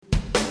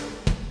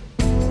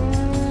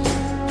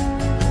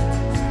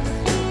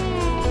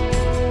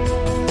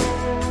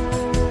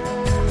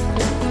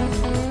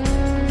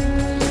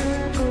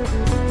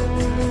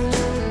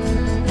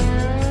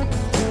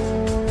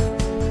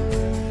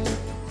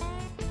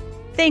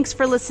Thanks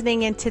for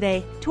listening in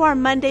today to our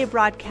Monday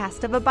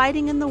broadcast of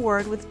Abiding in the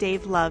Word with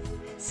Dave Love,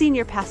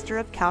 Senior Pastor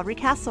of Calvary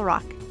Castle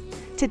Rock.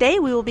 Today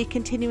we will be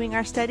continuing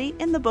our study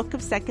in the book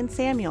of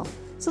 2Samuel.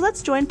 So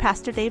let's join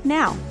Pastor Dave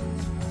now.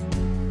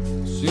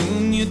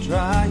 Soon your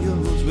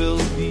trials will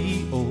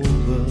be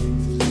over.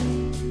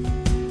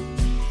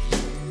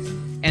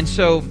 And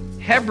so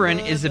Hebron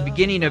is the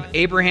beginning of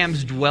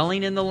Abraham's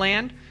dwelling in the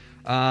land.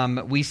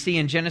 We see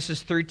in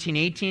Genesis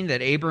 13:18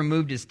 that Abram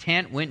moved his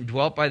tent, went and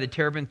dwelt by the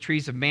terebinth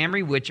trees of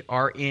Mamre, which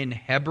are in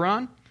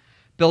Hebron,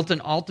 built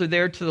an altar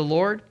there to the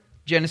Lord.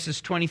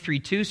 Genesis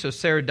 23:2, so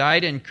Sarah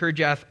died in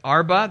Kirjath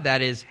Arba,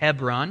 that is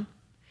Hebron.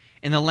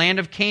 In the land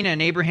of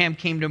Canaan, Abraham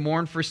came to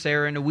mourn for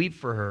Sarah and to weep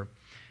for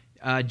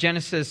her.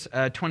 Genesis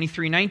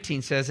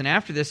 23:19 says, and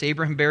after this,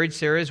 Abraham buried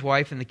Sarah, his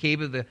wife, in the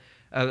cave of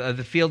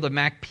the field of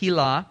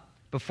Machpelah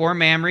before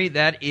Mamre,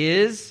 that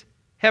is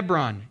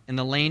Hebron, in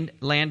the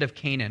land of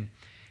Canaan.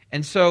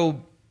 And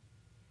so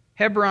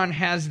Hebron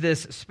has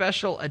this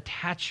special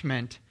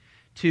attachment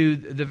to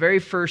the very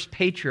first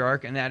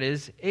patriarch, and that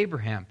is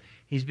Abraham.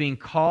 He's being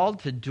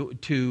called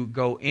to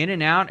go in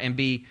and out and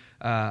be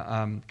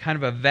kind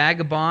of a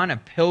vagabond, a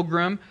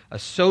pilgrim, a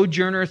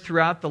sojourner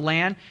throughout the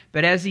land.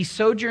 But as he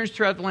sojourns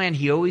throughout the land,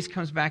 he always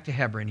comes back to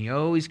Hebron. He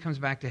always comes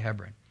back to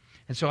Hebron.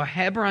 And so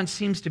Hebron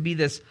seems to be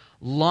this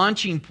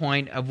launching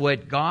point of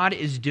what God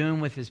is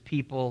doing with his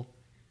people,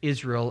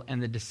 Israel,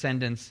 and the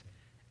descendants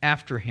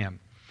after him.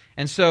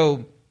 And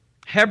so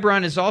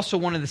Hebron is also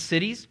one of the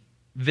cities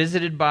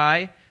visited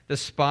by the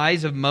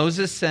spies of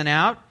Moses sent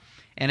out.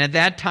 And at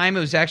that time, it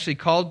was actually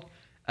called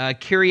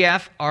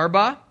Kirjath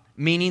Arba,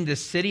 meaning the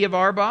city of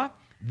Arba.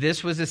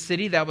 This was a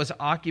city that was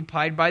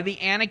occupied by the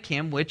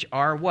Anakim, which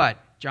are what?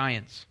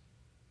 Giants.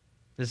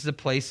 This is a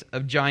place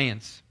of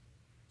giants.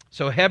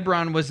 So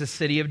Hebron was a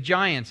city of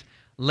giants.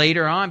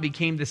 Later on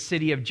became the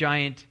city of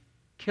giant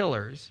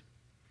killers,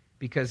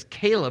 because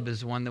Caleb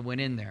is the one that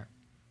went in there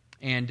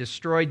and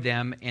destroyed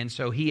them, and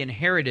so he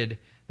inherited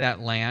that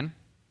land.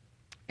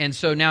 And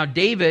so now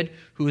David,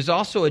 who is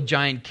also a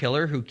giant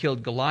killer who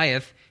killed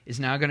Goliath, is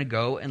now going to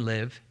go and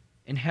live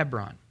in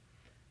Hebron.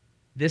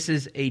 This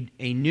is a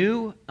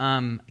new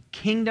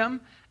kingdom,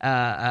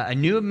 a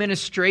new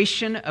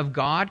administration of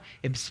God.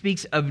 It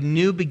speaks of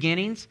new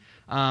beginnings.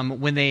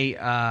 When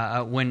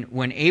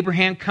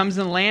Abraham comes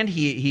in the land,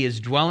 he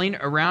is dwelling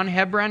around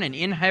Hebron and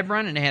in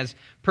Hebron, and has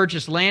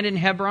purchased land in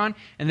Hebron.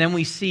 And then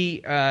we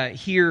see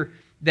here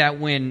that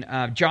when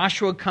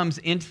Joshua comes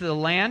into the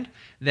land,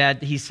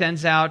 that he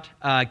sends out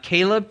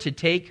Caleb to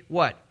take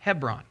what?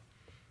 Hebron.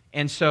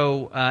 And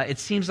so it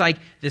seems like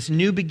this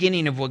new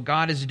beginning of what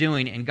God is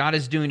doing, and God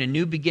is doing a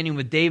new beginning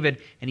with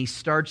David, and he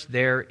starts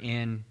there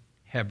in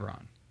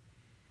Hebron.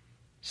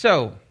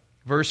 So,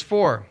 verse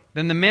 4,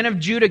 then the men of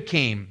Judah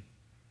came,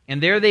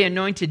 and there they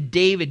anointed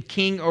David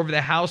king over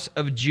the house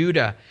of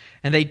Judah.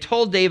 And they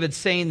told David,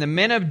 saying, the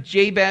men of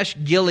Jabesh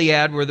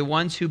Gilead were the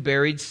ones who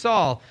buried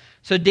Saul.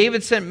 So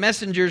David sent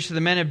messengers to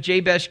the men of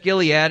Jabesh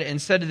Gilead and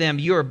said to them,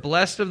 you are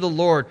blessed of the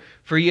Lord,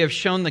 for you have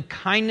shown the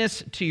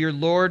kindness to your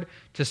Lord,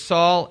 to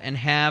Saul, and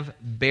have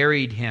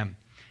buried him.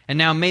 And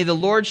now may the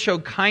Lord show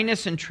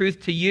kindness and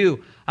truth to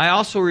you. I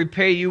also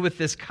repay you with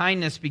this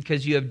kindness,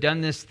 because you have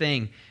done this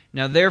thing.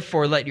 Now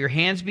therefore let your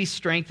hands be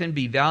strengthened,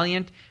 be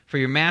valiant, for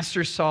your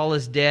master Saul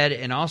is dead,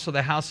 and also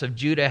the house of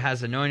Judah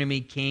has anointed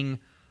me king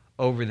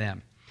over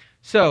them.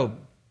 So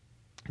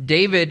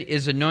David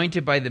is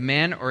anointed by the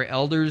men or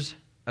elders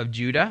of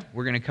Judah.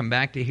 We're going to come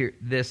back to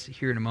this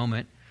in a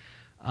moment.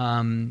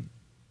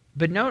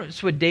 But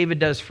notice what David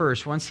does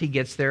first. Once he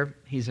gets there,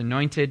 he's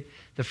anointed.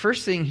 The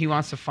first thing he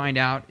wants to find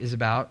out is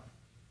about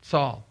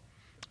Saul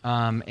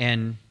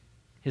and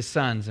his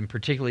sons, and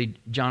particularly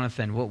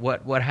Jonathan.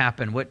 What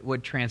happened?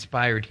 What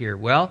transpired here?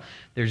 Well,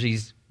 there's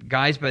these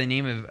guys by the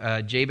name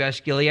of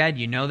Jabesh Gilead.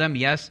 You know them,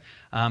 yes.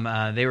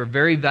 They were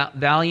very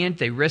valiant.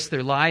 They risked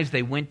their lives.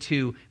 They went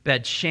to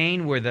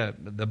Beth-Shean, where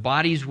the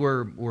bodies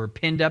were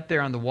pinned up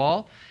there on the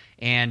wall,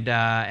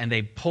 and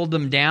they pulled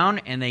them down,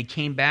 and they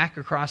came back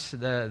across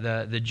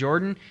the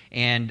Jordan,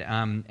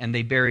 and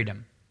they buried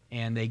them,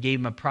 and they gave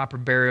them a proper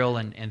burial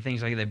and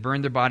things like that. They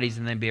burned their bodies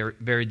and then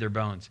buried their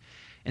bones.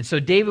 And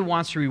so David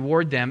wants to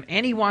reward them,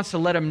 and he wants to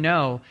let them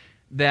know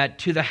that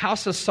to the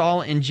house of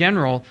Saul in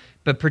general,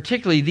 but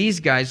particularly these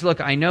guys, look,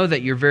 I know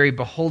that you're very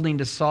beholding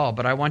to Saul,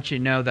 but I want you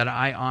to know that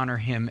I honor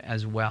him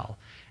as well.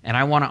 And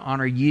I want to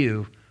honor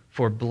you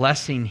for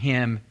blessing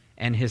him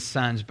and his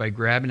sons by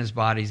grabbing his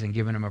bodies and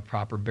giving them a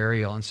proper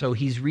burial. And so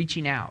he's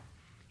reaching out.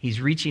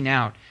 He's reaching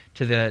out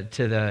to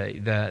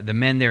the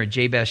men there at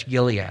Jabesh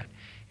Gilead,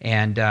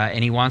 and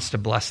he wants to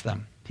bless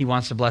them. He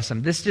wants to bless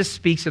them. This just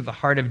speaks of the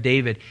heart of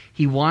David.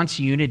 He wants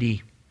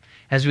unity.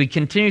 As we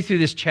continue through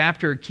this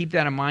chapter, keep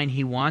that in mind.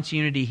 He wants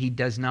unity. He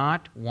does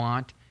not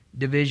want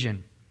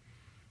division.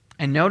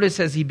 And notice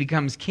as he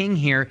becomes king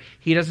here,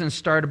 he doesn't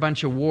start a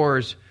bunch of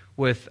wars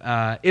with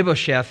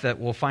Ibosheth, that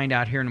we'll find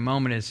out here in a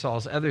moment is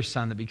Saul's other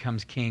son that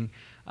becomes king.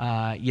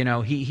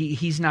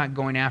 He's not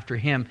going after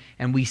him.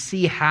 And we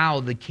see how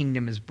the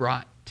kingdom is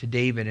brought to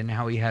David and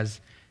how he has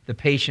the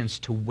patience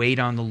to wait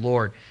on the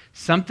Lord.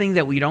 Something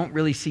that we don't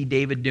really see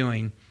David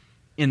doing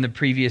in the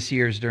previous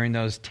years during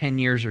those 10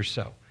 years or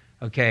so.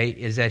 Okay,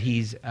 is that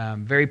he's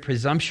very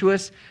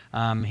presumptuous,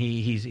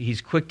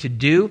 he's quick to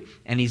do,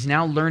 and he's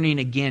now learning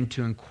again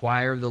to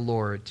inquire of the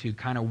Lord, to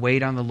kind of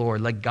wait on the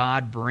Lord, let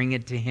God bring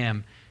it to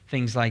him,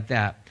 things like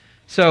that.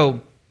 So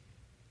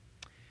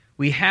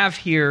we have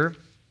here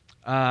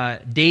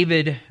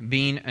David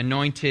being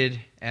anointed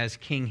as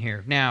king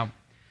here. Now,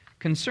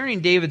 concerning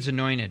David's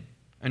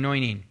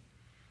anointing,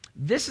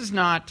 this is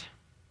not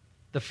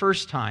the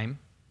first time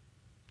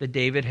that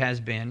David has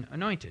been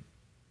anointed,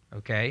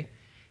 okay?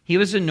 He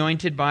was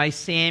anointed by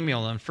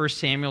Samuel in 1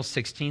 Samuel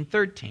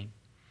 16:13.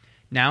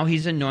 Now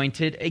he's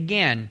anointed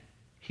again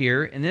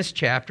here in this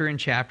chapter, in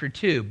chapter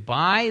 2,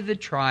 by the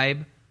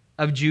tribe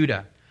of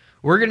Judah.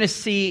 We're going to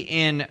see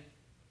in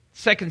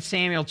 2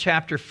 Samuel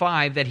chapter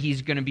 5 that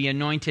he's going to be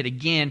anointed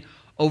again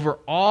over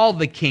all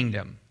the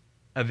kingdom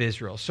of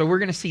Israel. So we're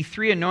going to see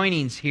 3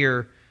 anointings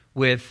here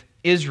with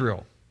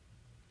Israel.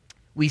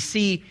 We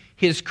see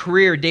his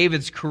career,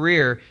 David's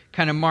career,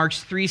 kind of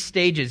marks 3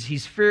 stages.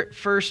 He's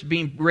first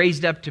being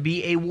raised up to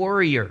be a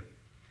warrior.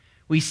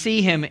 We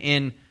see him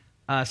in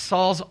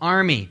Saul's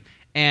army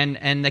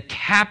and the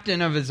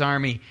captain of his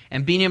army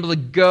and being able to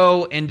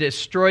go and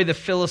destroy the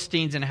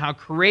Philistines and how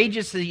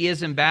courageous he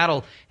is in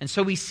battle. And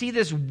so we see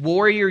this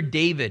warrior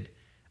David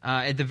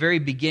at the very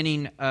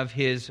beginning of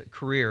his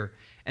career.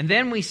 And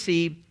then we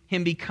see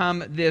him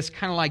become this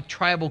kind of like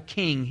tribal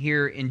king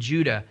here in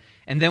Judah.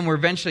 And then we're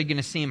eventually going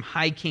to see him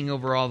high king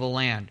over all the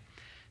land.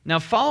 Now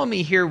follow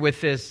me here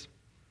with this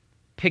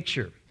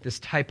picture, this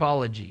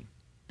typology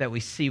that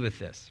we see with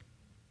this.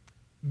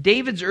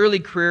 David's early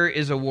career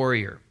is a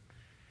warrior.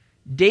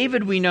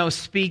 David, we know,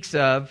 speaks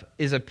of,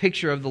 is a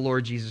picture of the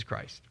Lord Jesus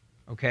Christ.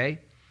 Okay?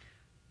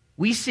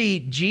 We see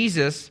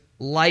Jesus'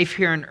 life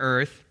here on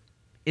earth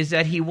is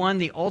that he won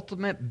the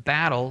ultimate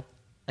battle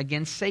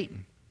against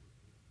Satan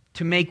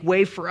to make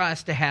way for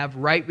us to have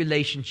right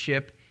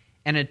relationship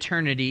and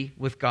eternity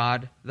with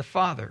God the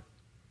Father.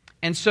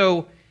 And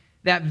so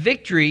that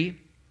victory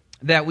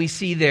that we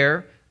see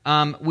there,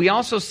 we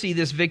also see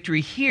this victory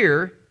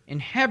here in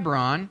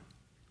Hebron,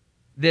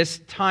 this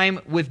time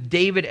with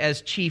David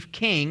as chief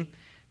king.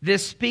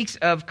 This speaks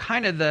of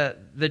kind of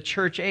the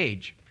church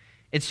age.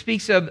 It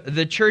speaks of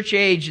the church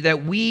age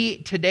that we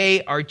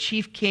today are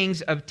chief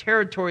kings of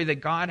territory that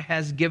God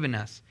has given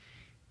us.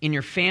 In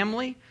your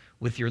family,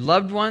 with your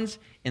loved ones,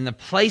 in the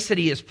place that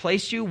he has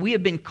placed you, we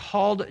have been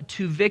called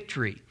to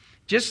victory.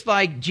 Just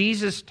like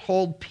Jesus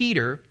told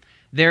Peter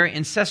there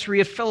in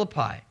Caesarea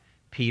Philippi,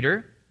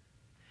 Peter,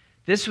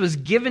 this was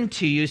given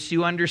to you so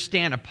you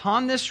understand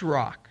upon this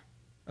rock,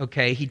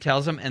 okay, he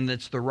tells him, and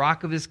it's the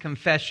rock of his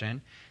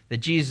confession, that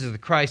Jesus is the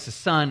Christ, the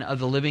Son of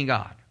the living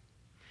God.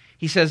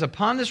 He says,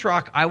 upon this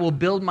rock I will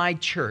build my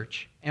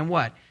church, and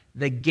what?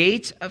 The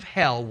gates of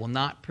hell will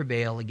not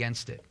prevail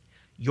against it.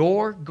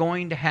 You're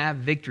going to have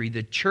victory.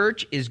 The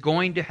church is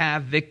going to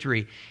have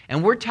victory.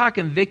 And we're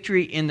talking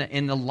victory in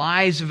the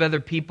lives of other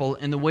people,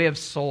 in the way of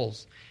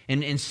souls,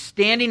 in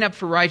standing up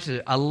for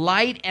righteousness, a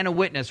light and a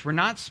witness. We're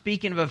not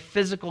speaking of a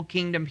physical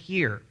kingdom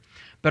here,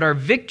 but our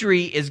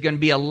victory is going to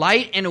be a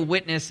light and a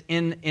witness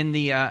in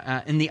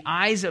the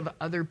eyes of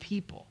other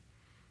people.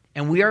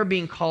 And we are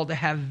being called to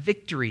have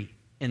victory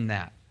in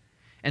that.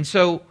 And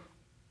so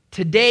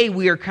today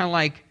we are kind of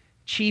like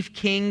chief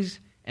kings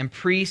and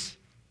priests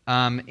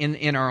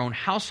in our own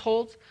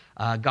households.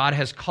 God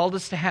has called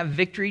us to have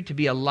victory, to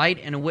be a light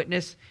and a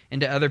witness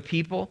into other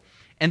people.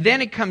 And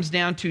then it comes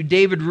down to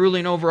David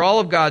ruling over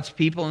all of God's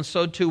people, and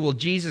so too will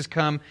Jesus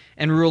come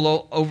and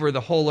rule over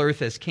the whole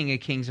earth as King of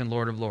Kings and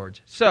Lord of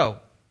Lords. So,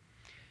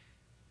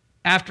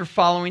 after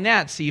following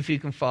that, see if you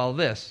can follow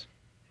this.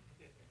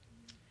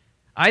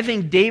 I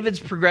think David's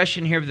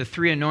progression here of the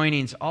 3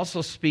 anointings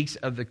also speaks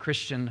of the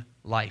Christian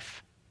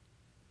life.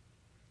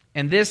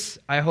 And this,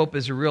 I hope,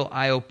 is a real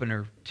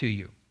eye-opener to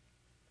you.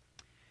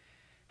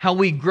 How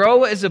we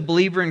grow as a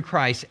believer in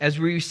Christ. As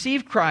we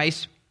receive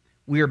Christ,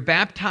 we are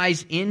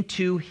baptized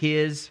into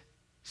his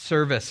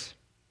service.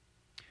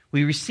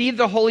 We receive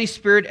the Holy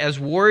Spirit as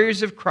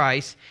warriors of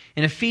Christ.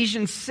 In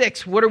Ephesians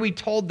 6, what are we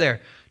told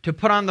there? To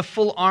put on the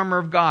full armor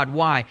of God.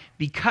 Why?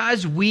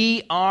 Because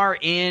we are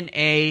in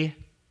a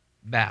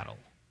battle.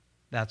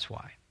 That's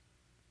why.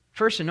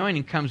 First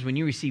anointing comes when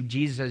you receive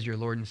Jesus as your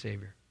Lord and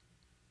Savior.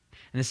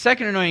 And the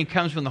second anointing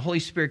comes when the Holy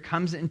Spirit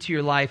comes into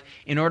your life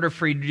in order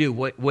for you to do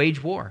what?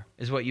 Wage war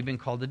is what you've been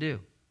called to do.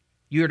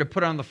 You are to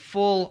put on the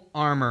full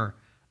armor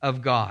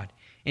of God.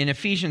 In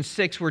Ephesians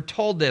 6, we're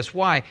told this.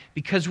 Why?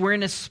 Because we're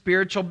in a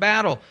spiritual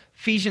battle.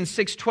 Ephesians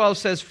 6:12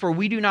 says, "For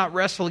we do not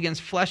wrestle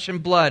against flesh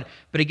and blood,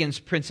 but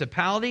against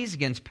principalities,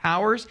 against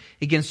powers,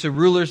 against the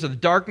rulers of the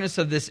darkness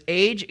of this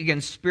age,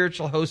 against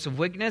spiritual hosts of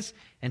wickedness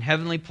in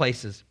heavenly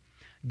places."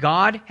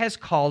 God has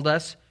called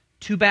us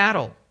to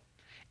battle.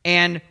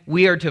 And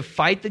we are to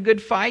fight the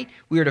good fight.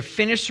 We are to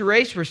finish the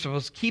race. We're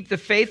supposed to keep the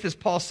faith, as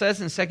Paul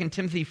says in 2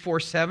 Timothy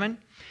 4:7.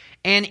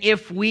 And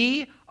if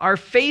we are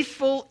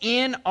faithful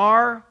in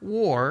our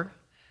war,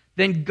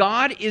 then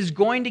God is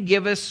going to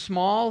give us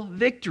small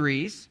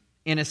victories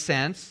in a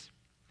sense,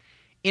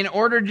 in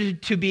order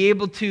to be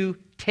able to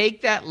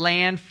take that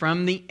land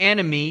from the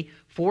enemy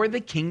for the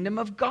kingdom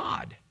of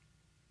God.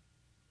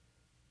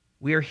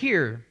 We are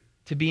here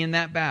to be in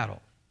that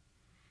battle.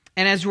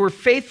 And as we're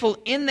faithful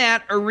in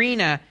that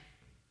arena,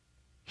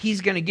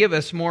 He's going to give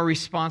us more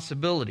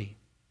responsibility.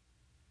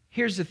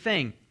 Here's the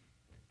thing.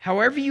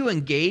 However you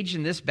engage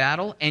in this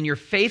battle and you're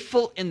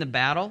faithful in the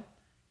battle,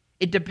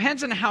 it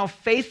depends on how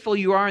faithful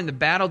you are in the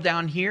battle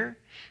down here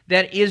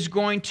that is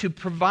going to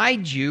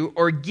provide you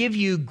or give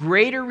you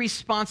greater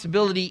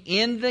responsibility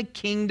in the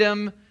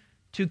kingdom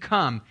to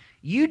come.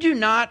 You do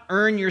not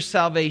earn your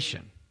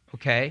salvation,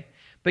 okay?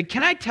 But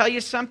can I tell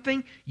you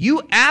something?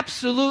 You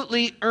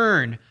absolutely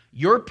earn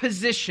your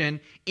position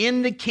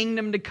in the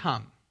kingdom to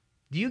come.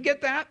 Do you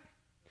get that?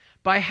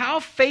 By how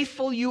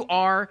faithful you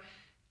are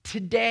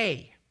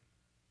today.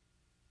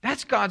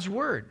 That's God's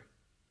word,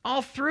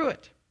 all through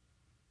it.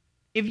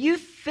 If you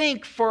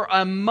think for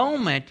a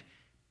moment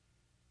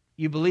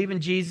you believe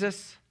in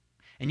Jesus,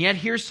 and yet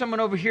here's someone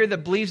over here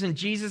that believes in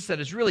Jesus that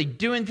is really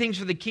doing things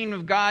for the kingdom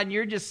of God, and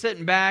you're just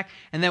sitting back,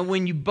 and that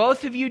when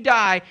both of you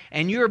die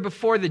and you're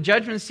before the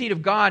judgment seat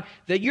of God,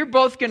 that you're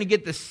both going to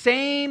get the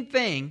same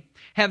thing,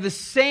 have the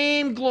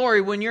same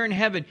glory when you're in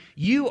heaven,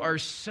 you are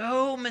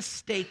so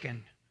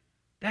mistaken.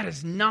 That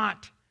is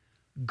not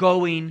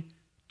going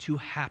to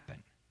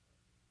happen.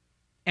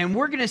 And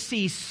we're going to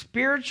see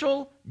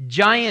spiritual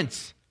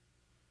giants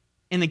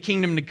in the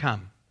kingdom to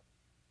come.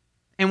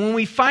 And when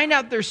we find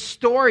out their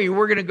story,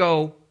 we're going to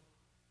go,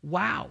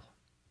 wow.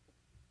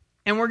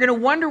 And we're going to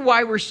wonder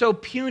why we're so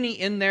puny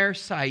in their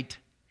sight.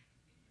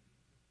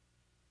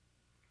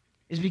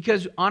 Is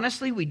because,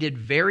 honestly, we did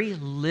very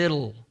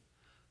little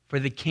for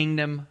the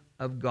kingdom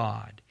of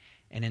God.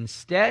 And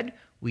instead,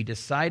 we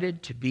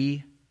decided to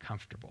be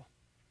comfortable.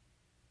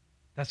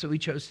 That's what we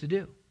chose to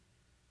do.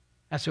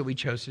 That's what we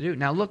chose to do.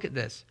 Now look at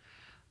this.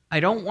 I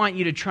don't want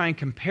you to try and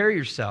compare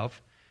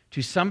yourself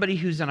to somebody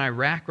who's in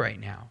Iraq right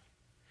now,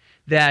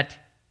 that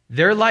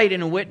their light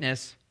and a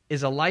witness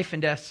is a life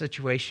and death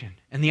situation.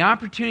 And the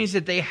opportunities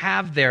that they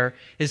have there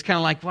is kind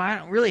of like, well, I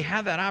don't really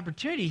have that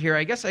opportunity here.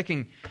 I guess I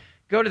can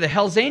go to the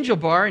Hell's Angel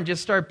bar and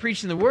just start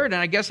preaching the word,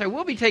 and I guess I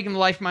will be taking the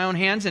life in my own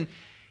hands. And,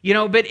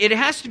 but it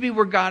has to be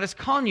where God is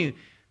calling you.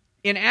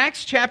 In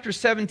Acts chapter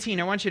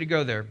 17, I want you to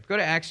go there. Go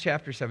to Acts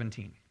chapter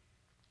 17.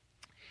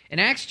 In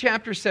Acts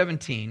chapter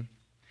 17,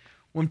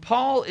 when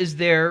Paul is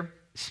there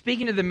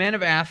speaking to the men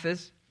of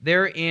Athens,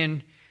 there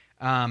in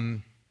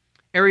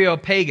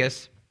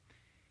Areopagus,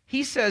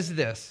 he says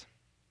this.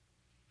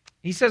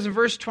 He says in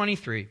verse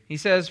 23, he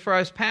says, "For I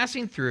was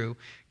passing through,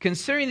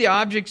 considering the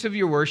objects of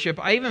your worship,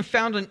 I even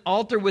found an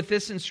altar with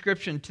this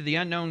inscription to the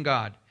unknown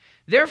God.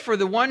 Therefore,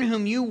 the one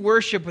whom you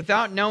worship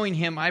without knowing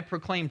him, I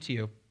proclaim to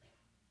you.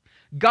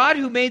 God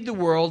who made the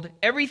world,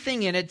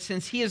 everything in it,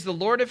 since he is the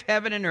Lord of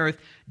heaven and earth,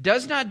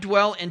 does not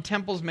dwell in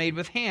temples made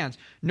with hands,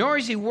 nor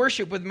is he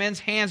worshipped with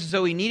men's hands as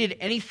though he needed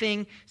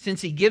anything,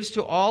 since he gives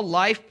to all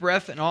life,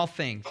 breath, and all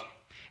things.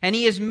 And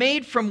he has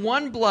made from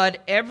one blood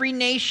every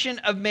nation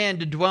of men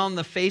to dwell on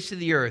the face of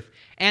the earth,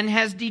 and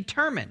has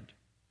determined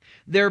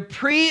their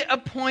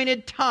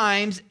pre-appointed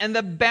times and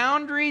the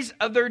boundaries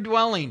of their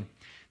dwelling."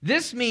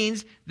 This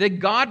means that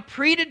God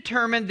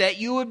predetermined that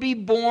you would be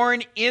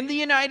born in the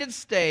United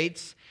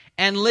States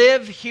and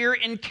live here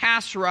in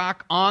Castle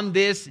Rock on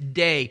this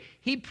day.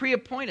 He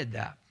pre-appointed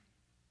that.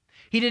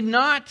 He did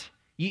not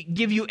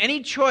give you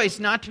any choice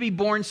not to be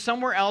born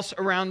somewhere else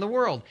around the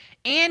world.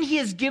 And he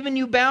has given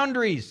you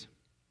boundaries.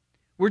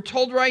 We're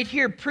told right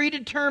here,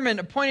 predetermined,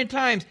 appointed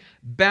times,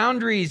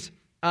 boundaries,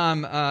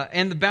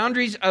 and the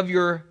boundaries of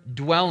your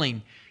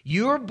dwelling.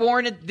 You were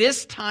born at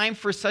this time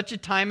for such a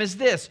time as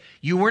this.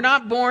 You were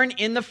not born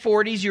in the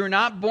 40s. You were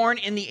not born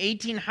in the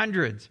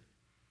 1800s.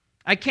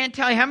 I can't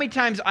tell you how many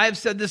times I have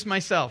said this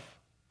myself.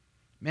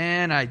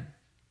 Man, I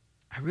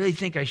really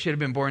think I should have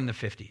been born in the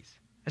 50s.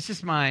 That's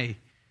just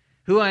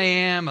who I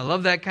am. I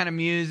love that kind of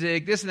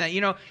music, this and that.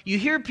 You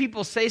hear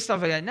people say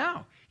stuff like that.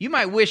 No, you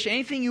might wish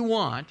anything you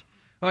want.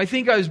 Oh, I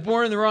think I was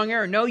born in the wrong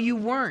era. No, you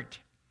weren't.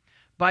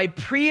 By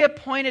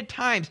pre-appointed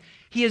times,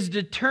 he has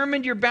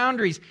determined your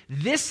boundaries.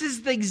 This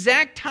is the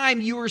exact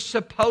time you were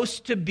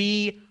supposed to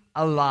be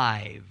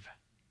alive.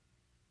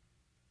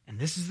 And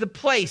this is the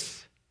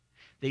place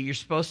that you're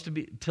supposed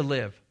to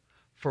live.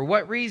 For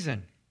what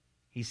reason?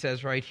 He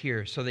says right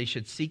here, so they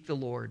should seek the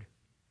Lord.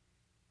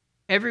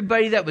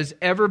 Everybody that was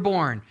ever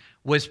born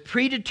was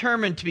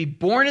predetermined to be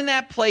born in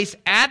that place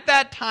at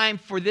that time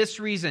for this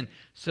reason,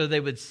 so they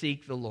would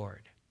seek the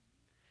Lord.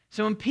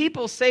 So when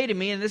people say to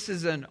me, and this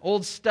is an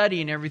old study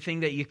and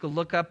everything that you could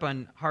look up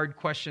on hard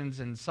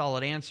questions and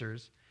solid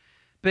answers,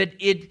 but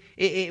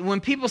when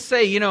people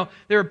say,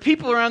 there are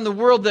people around the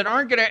world that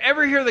aren't going to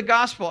ever hear the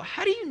gospel,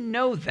 how do you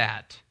know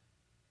that?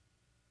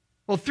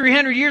 Well,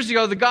 300 years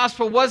ago, the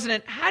gospel wasn't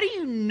it. How do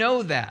you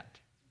know that?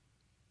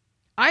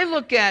 I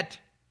look at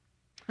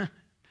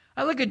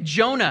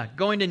Jonah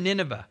going to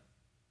Nineveh,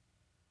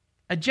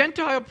 a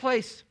Gentile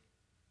place.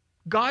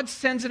 God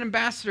sends an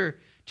ambassador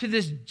to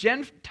this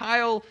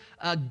Gentile,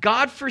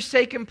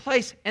 God-forsaken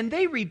place, and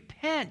they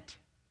repent.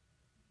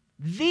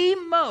 the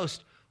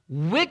most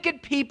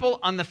wicked people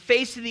on the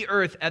face of the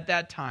earth at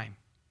that time.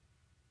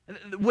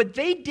 What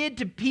they did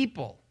to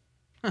people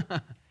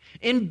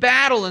in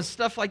battle and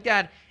stuff like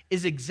that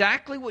is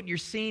exactly what you're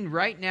seeing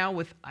right now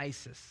with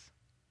ISIS.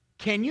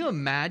 Can you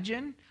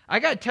imagine? I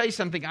got to tell you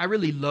something. I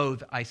really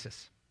loathe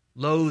ISIS.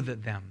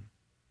 Loathe them.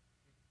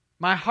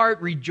 My heart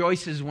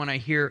rejoices when I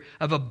hear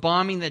of a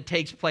bombing that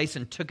takes place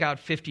and took out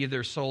 50 of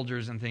their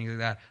soldiers and things like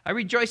that. I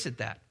rejoice at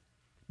that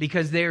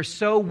because they are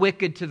so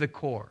wicked to the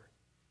core.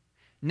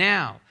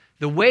 Now,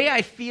 the way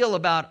I feel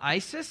about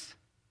ISIS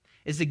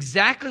is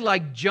exactly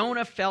like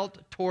Jonah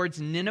felt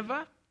towards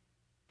Nineveh.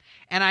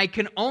 And I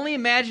can only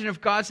imagine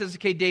if God says,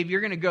 okay, Dave,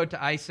 you're going to go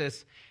to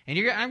ISIS. And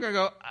I'm going to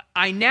go,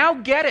 I now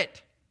get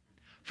it.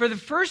 For the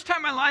first time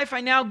in my life,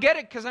 I now get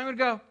it because I'm going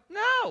to go,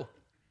 no.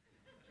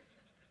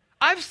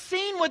 I've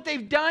seen what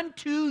they've done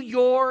to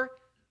your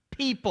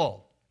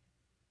people.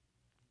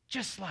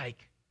 Just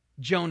like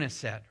Jonah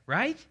said,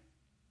 right?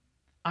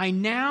 I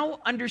now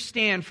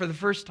understand for the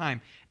first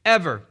time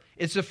ever.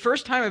 It's the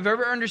first time I've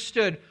ever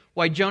understood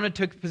why Jonah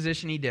took the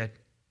position he did.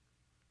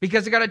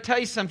 Because I got to tell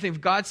you something.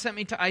 If God sent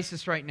me to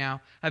ISIS right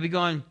now, I'd be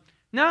going,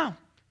 no.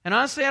 And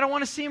honestly, I don't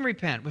want to see them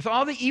repent. With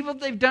all the evil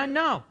they've done,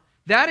 no.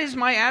 That is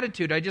my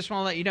attitude. I just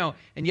want to let you know.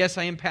 And yes,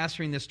 I am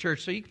pastoring this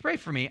church, so you can pray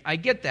for me. I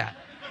get that.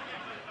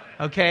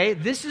 Okay?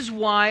 This is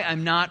why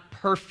I'm not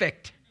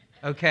perfect.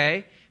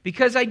 Okay?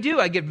 Because I do.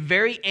 I get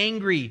very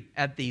angry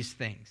at these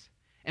things.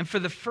 And for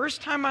the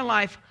first time in my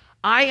life,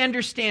 I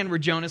understand where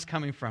Jonah's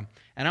coming from.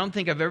 And I don't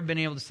think I've ever been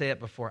able to say it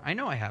before. I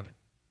know I haven't.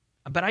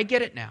 But I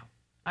get it now.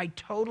 I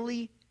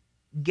totally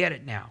get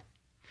it now.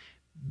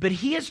 But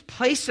he has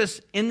placed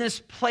us in this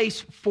place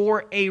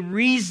for a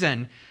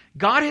reason.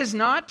 God has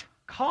not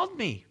called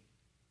me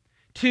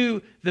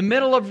to the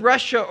middle of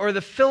Russia or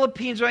the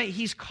Philippines, right?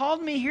 He's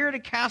called me here to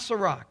Castle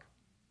Rock.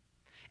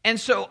 And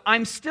so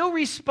I'm still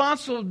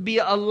responsible to be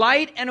a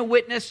light and a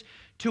witness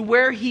to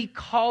where he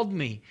called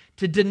me,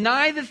 to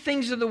deny the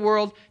things of the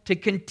world, to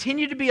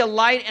continue to be a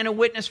light and a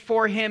witness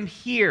for him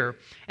here.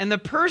 And the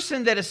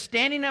person that is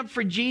standing up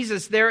for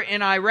Jesus there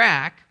in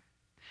Iraq,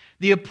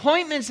 the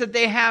appointments that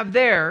they have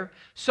there,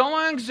 so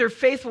long as they're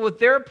faithful with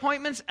their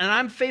appointments and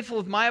I'm faithful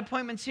with my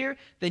appointments here,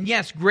 then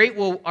yes, great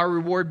will our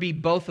reward be,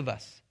 both of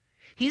us.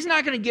 He's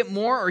not going to get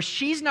more, or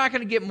she's not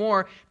going to get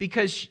more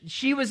because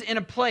she was in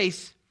a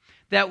place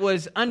that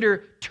was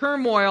under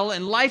turmoil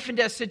and life and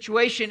death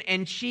situation,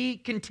 and she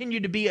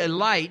continued to be a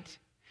light.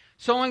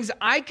 So long as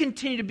I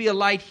continue to be a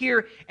light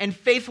here and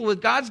faithful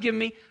with God's given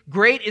me,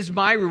 great is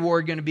my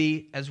reward going to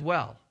be as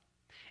well.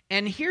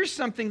 And here's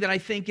something that I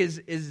think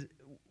is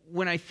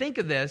when I think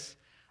of this,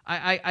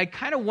 I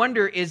kind of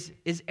wonder, is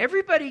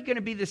everybody going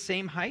to be the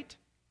same height?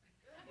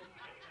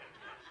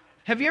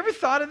 Have you ever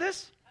thought of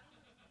this?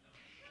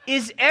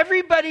 Is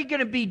everybody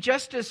going to be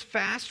just as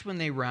fast when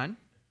they run?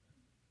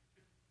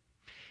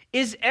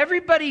 Is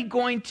everybody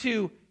going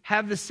to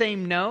have the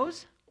same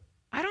nose?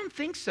 I don't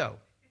think so.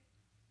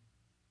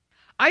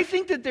 I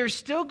think that there's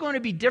still going to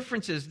be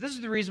differences. This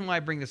is the reason why I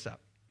bring this up.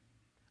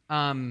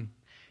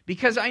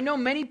 Because I know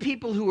many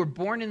people who were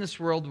born in this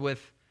world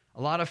with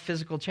a lot of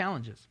physical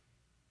challenges.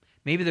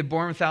 Maybe they're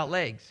born without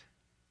legs.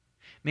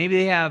 Maybe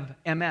they have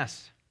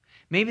MS.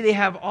 Maybe they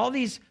have all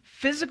these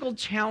physical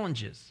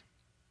challenges,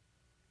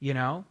 you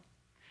know?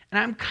 And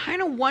I'm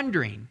kind of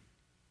wondering,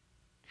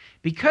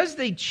 because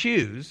they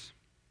choose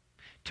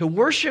to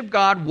worship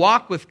God,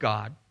 walk with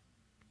God,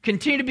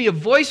 continue to be a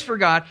voice for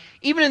God,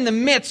 even in the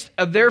midst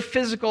of their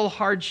physical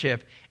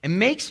hardship, it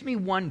makes me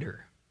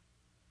wonder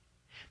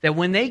that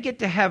when they get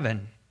to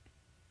heaven,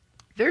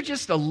 they're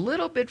just a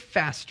little bit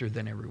faster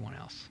than everyone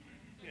else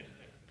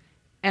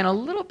and a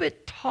little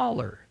bit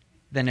taller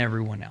than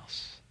everyone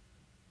else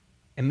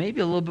and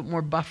maybe a little bit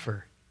more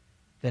buffer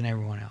than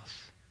everyone else.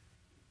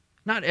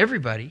 Not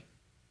everybody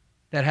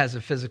that has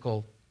a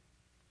physical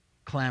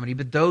calamity,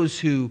 but those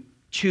who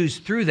choose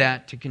through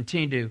that to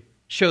continue to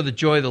show the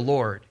joy of the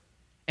Lord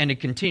and to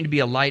continue to be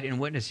a light and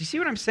witness. You see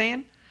what I'm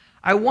saying?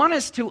 I want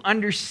us to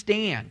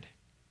understand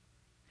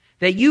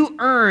that you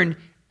earn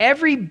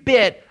every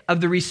bit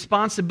of the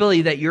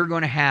responsibility that you're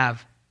going to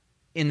have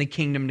in the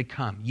kingdom to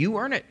come. You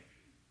earn it.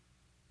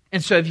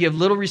 And so if you have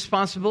little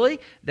responsibility,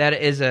 that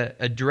is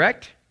a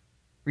direct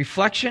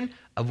reflection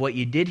of what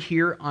you did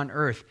here on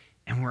earth.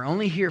 And we're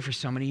only here for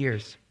so many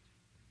years.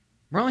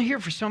 We're only here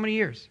for so many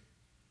years.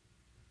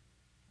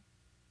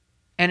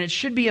 And it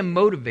should be a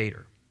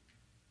motivator.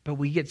 But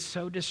we get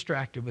so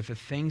distracted with the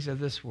things of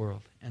this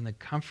world and the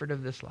comfort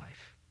of this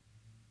life.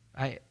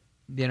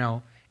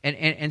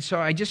 And so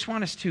I just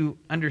want us to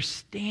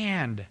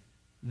understand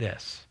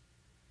this.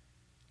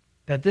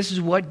 That this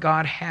is what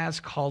God has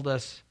called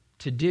us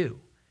to do.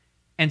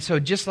 And so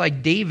just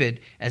like David,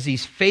 as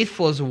he's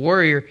faithful as a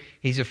warrior,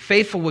 he's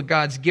faithful what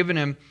God's given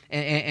him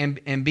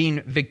and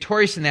being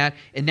victorious in that,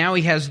 and now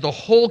he has the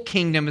whole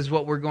kingdom is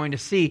what we're going to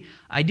see.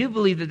 I do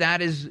believe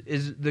that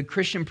is the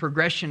Christian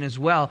progression as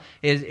well,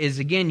 is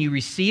again, you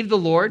receive the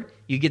Lord,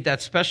 you get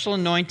that special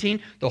anointing,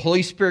 the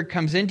Holy Spirit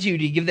comes into you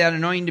to give that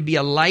anointing to be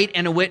a light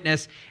and a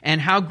witness, and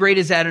how great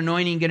is that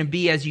anointing going to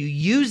be as you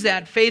use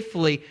that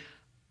faithfully?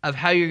 of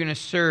how you're going to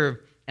serve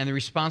and the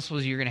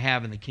responsibilities you're going to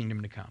have in the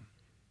kingdom to come.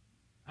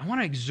 I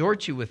want to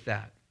exhort you with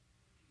that.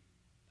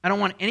 I don't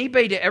want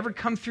anybody to ever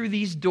come through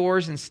these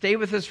doors and stay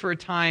with us for a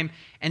time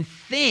and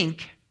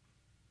think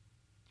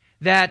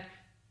that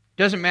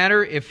doesn't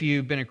matter if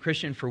you've been a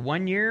Christian for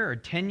 1 year or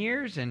 10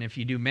 years, and if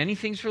you do many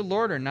things for the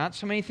Lord or not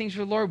so many things for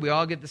the Lord, we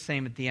all get the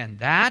same at the end.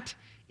 That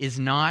is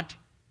not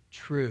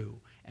true.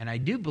 And I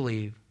do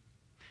believe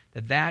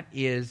that that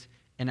is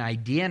an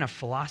idea and a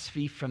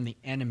philosophy from the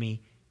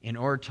enemy in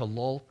order to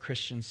lull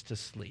Christians to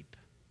sleep.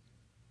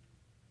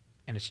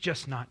 And it's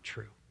just not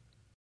true.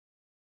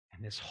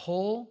 And this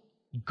whole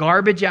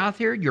garbage out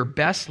there, your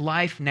best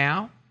life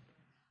now,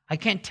 I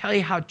can't tell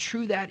you how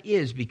true that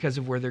is because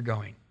of where they're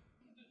going.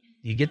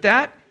 You get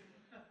that?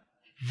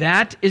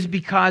 That is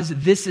because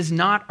this is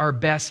not our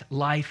best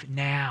life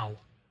now.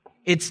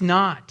 It's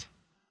not.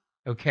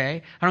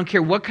 Okay? I don't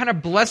care what kind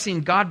of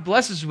blessing God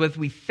blesses us with,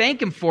 we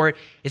thank Him for it.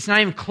 It's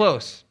not even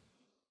close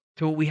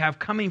to what we have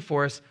coming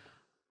for us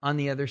on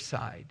the other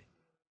side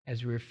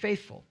as we're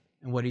faithful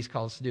in what He's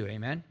called us to do.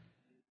 Amen?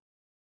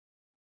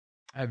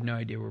 I have no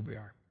idea where we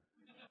are.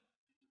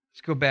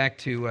 Let's go back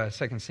to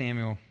 2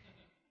 Samuel.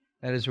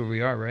 That is where we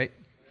are, right?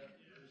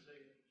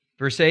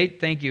 Verse 8,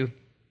 thank you.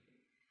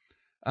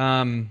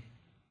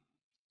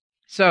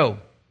 So,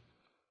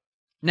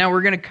 now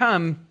we're going to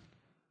come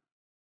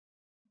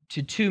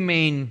to two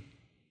main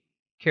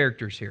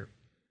characters here.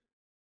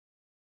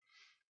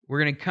 We're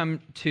going to come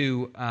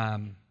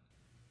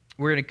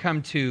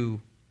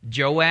to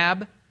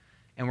Joab,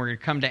 and we're going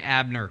to come to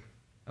Abner.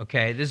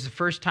 Okay, this is the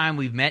first time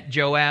we've met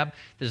Joab.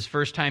 This is the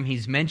first time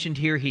he's mentioned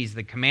here. He's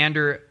the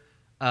commander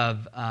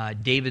of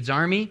David's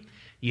army.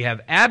 You have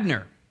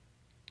Abner,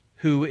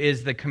 who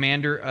is the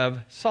commander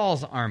of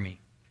Saul's army.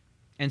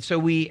 And so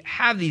we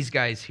have these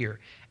guys here.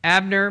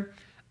 Abner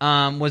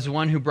was the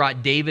one who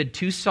brought David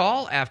to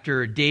Saul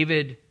after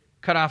David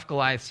cut off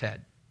Goliath's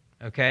head.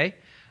 Okay?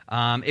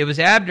 It was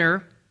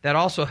Abner that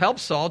also helped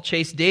Saul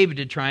chase David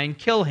to try and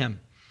kill him.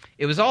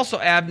 It was also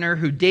Abner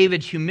who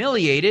David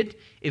humiliated,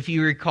 if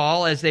you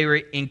recall, as they were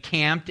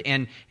encamped,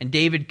 and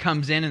David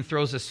comes in and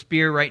throws a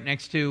spear right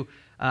next to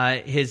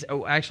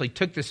actually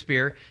took the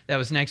spear that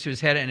was next to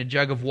his head and a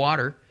jug of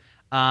water,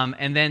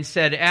 and then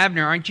said,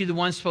 Abner, aren't you the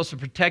one supposed to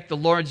protect the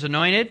Lord's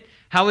anointed?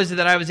 How is it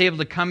that I was able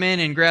to come in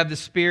and grab the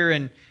spear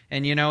and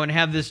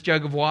have this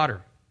jug of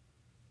water?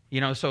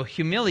 So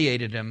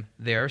humiliated him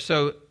there.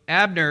 So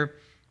Abner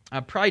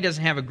probably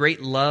doesn't have a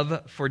great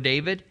love for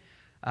David.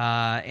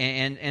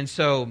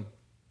 So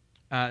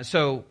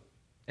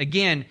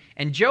again,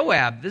 and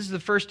Joab, this is the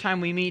first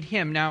time we meet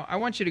him. Now, I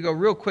want you to go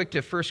real quick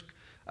to 1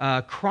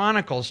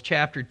 Chronicles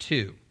chapter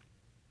 2.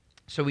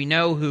 So we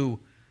know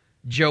who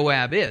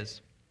Joab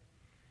is.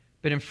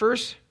 But in 1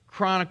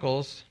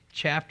 Chronicles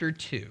chapter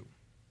 2,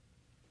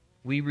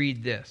 we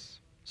read this,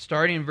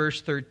 starting in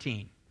verse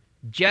 13.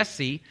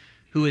 Jesse,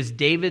 who is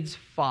David's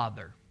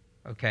father,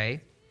 okay?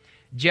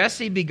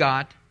 Jesse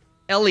begot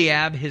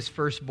Eliab, his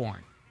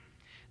firstborn.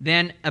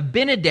 Then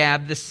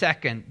Abinadab the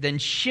second, then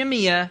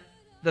Shimeah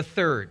the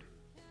third,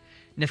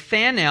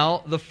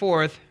 Nathanael the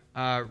fourth,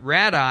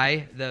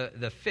 Radai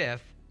the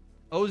fifth,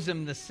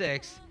 Ozem the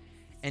sixth,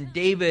 and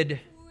David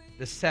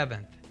the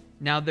seventh.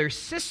 Now their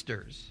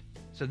sisters,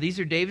 so these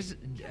are David's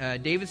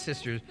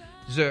sisters,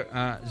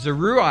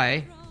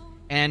 Zeruiah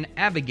and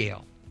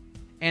Abigail.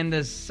 And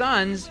the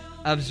sons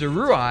of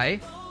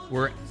Zeruiah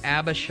were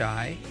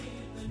Abishai,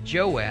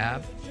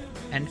 Joab,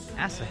 and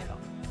Asahel.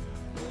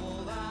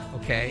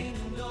 Okay?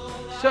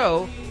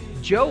 So,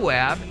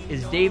 Joab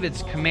is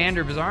David's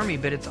commander of his army,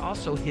 but it's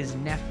also his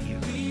nephew.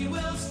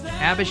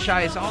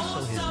 Abishai is also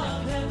his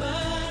nephew.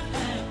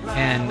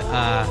 And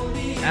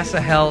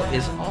Asahel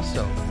is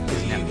also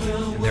his nephew.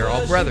 And they're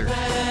all brothers.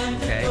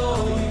 Okay?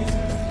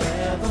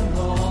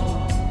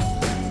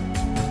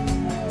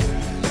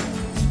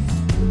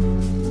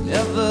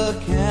 Never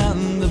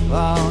can the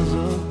powers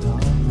of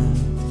darkness,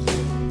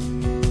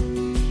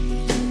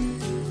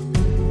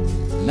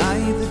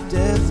 neither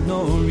death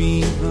nor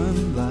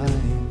even life.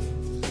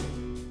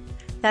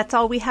 That's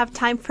all we have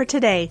time for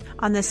today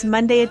on this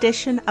Monday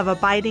edition of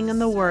Abiding in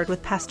the Word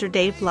with Pastor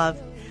Dave Love.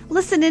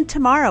 Listen in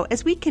tomorrow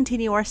as we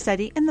continue our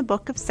study in the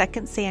book of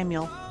 2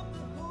 Samuel.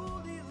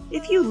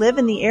 If you live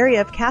in the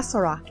area of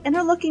Castle Rock and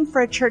are looking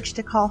for a church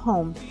to call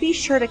home, be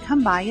sure to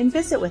come by and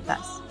visit with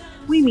us.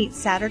 We meet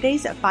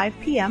Saturdays at 5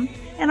 p.m.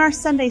 and our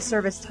Sunday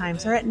service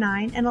times are at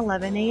 9 and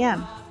 11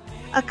 a.m.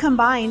 A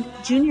combined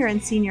junior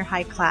and senior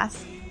high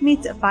class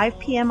meets at 5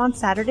 p.m. on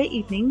Saturday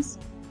evenings.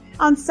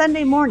 On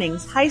Sunday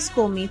mornings, high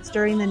school meets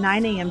during the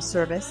 9 a.m.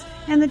 service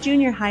and the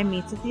junior high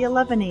meets at the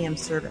 11 a.m.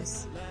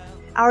 service.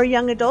 Our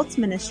young adults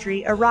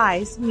ministry,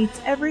 Arise,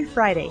 meets every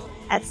Friday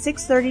at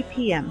 6:30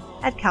 p.m.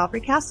 at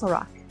Calvary Castle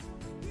Rock.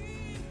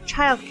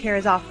 Childcare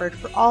is offered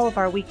for all of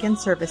our weekend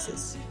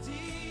services.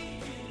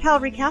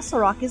 Calvary Castle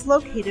Rock is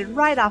located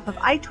right off of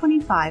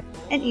I-25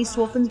 and East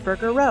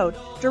Wolfensberger Road,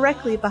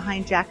 directly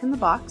behind Jack in the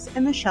Box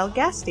and the Shell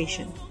gas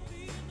station.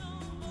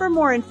 For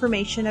more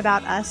information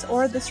about us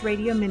or this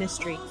radio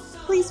ministry,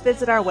 please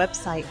visit our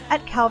website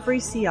at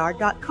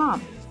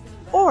calvarycr.com.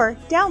 or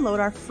download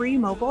our free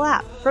mobile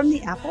app from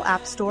the Apple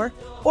App Store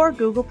or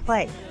Google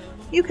Play.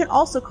 You can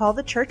also call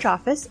the church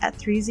office at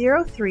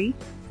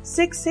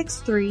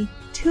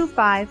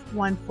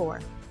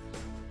 303-663-2514.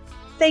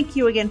 Thank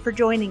you again for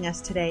joining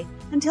us today.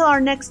 Until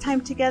our next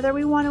time together,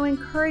 we want to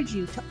encourage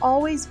you to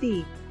always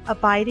be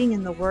abiding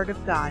in the Word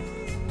of God.